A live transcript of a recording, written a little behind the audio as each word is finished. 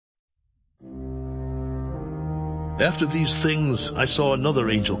After these things I saw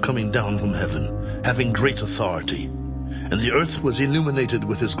another angel coming down from heaven, having great authority. And the earth was illuminated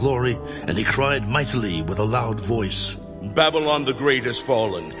with his glory, and he cried mightily with a loud voice, Babylon the Great is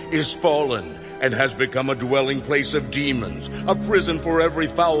fallen, and has become a dwelling place of demons, a prison for every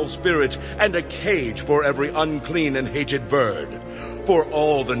foul spirit, and a cage for every unclean and hated bird. For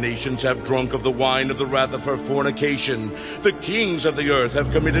all the nations have drunk of the wine of the wrath of her fornication. The kings of the earth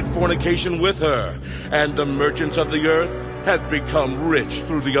have committed fornication with her, and the merchants of the earth have become rich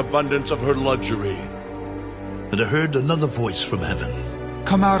through the abundance of her luxury. And I heard another voice from heaven.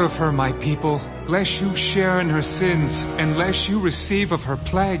 Come out of her, my people, lest you share in her sins, and lest you receive of her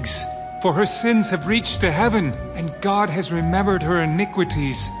plagues. For her sins have reached to heaven, and God has remembered her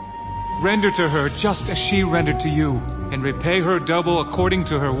iniquities. Render to her just as she rendered to you, and repay her double according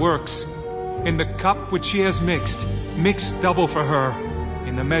to her works. In the cup which she has mixed, mix double for her.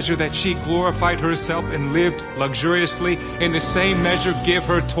 In the measure that she glorified herself and lived luxuriously, in the same measure give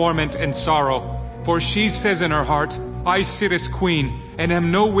her torment and sorrow. For she says in her heart, I sit as queen, and am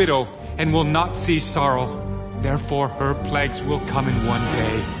no widow, and will not see sorrow. Therefore her plagues will come in one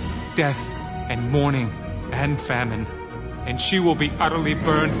day, death and mourning and famine. And she will be utterly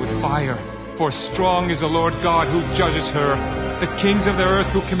burned with fire. For strong is the Lord God who judges her. The kings of the earth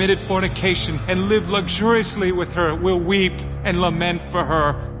who committed fornication and lived luxuriously with her will weep and lament for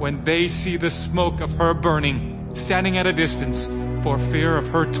her when they see the smoke of her burning, standing at a distance for fear of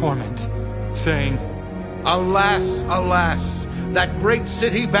her torment, saying, Alas, alas, that great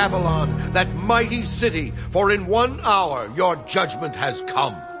city Babylon, that mighty city, for in 1 hour your judgment has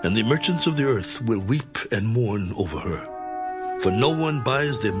come. And the merchants of the earth will weep and mourn over her, for no one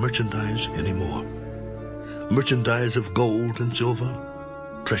buys their merchandise anymore. Merchandise of gold and silver,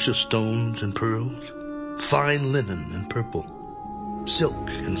 precious stones and pearls, fine linen and purple, silk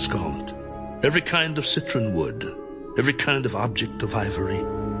and scarlet, every kind of citron wood, every kind of object of ivory,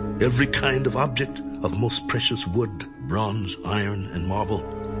 every kind of object of most precious wood, bronze, iron, and marble,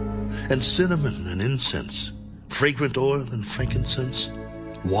 and cinnamon and incense, fragrant oil and frankincense,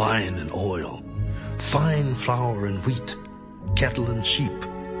 wine and oil, fine flour and wheat, cattle and sheep,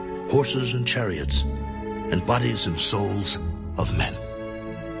 horses and chariots, and bodies and souls of men.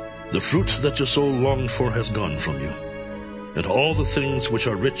 The fruit that your soul longed for has gone from you, and all the things which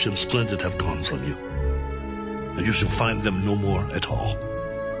are rich and splendid have gone from you, and you shall find them no more at all.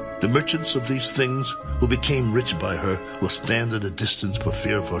 The merchants of these things who became rich by her will stand at a distance for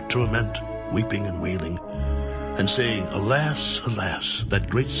fear of her torment, weeping and wailing, and saying, Alas, alas, that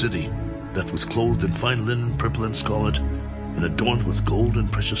great city that was clothed in fine linen, purple and scarlet, and adorned with gold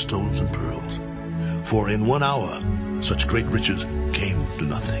and precious stones and pearls. For in 1 hour such great riches came to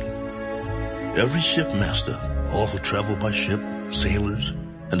nothing. Every shipmaster, all who travel by ship, sailors,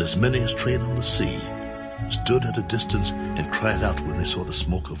 and as many as trade on the sea, stood at a distance and cried out when they saw the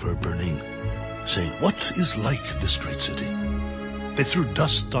smoke of her burning, saying, What is like this great city? They threw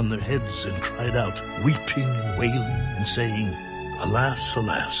dust on their heads and cried out, weeping and wailing, and saying, Alas,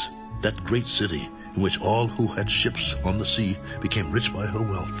 alas, that great city, in which all who had ships on the sea became rich by her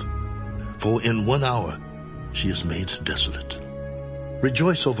wealth. For in 1 hour she is made desolate.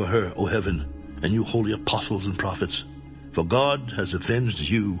 Rejoice over her, O heaven, and you holy apostles and prophets, for God has avenged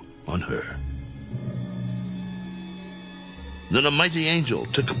you on her. Then a mighty angel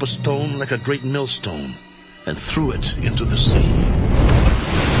took up a stone like a great millstone, and threw it into the sea.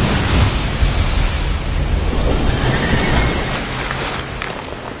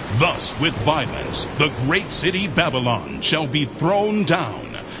 Thus with violence the great city Babylon shall be thrown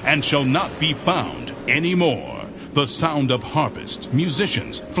down, and shall not be found any more. The sound of harpists,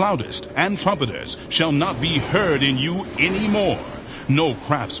 musicians, flautists, and trumpeters shall not be heard in you any more. No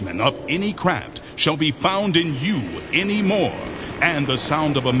craftsman of any craft shall be found in you any more, and the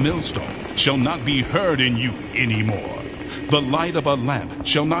sound of a millstone shall not be heard in you any more. The light of a lamp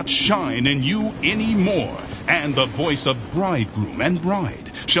shall not shine in you any more, and the voice of bridegroom and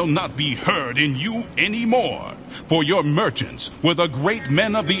bride shall not be heard in you any more. For your merchants were the great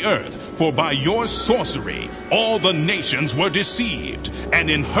men of the earth, for by your sorcery all the nations were deceived, and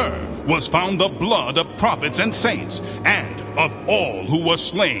in her was found the blood of prophets and saints, and of all who were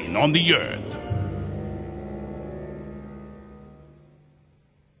slain on the earth.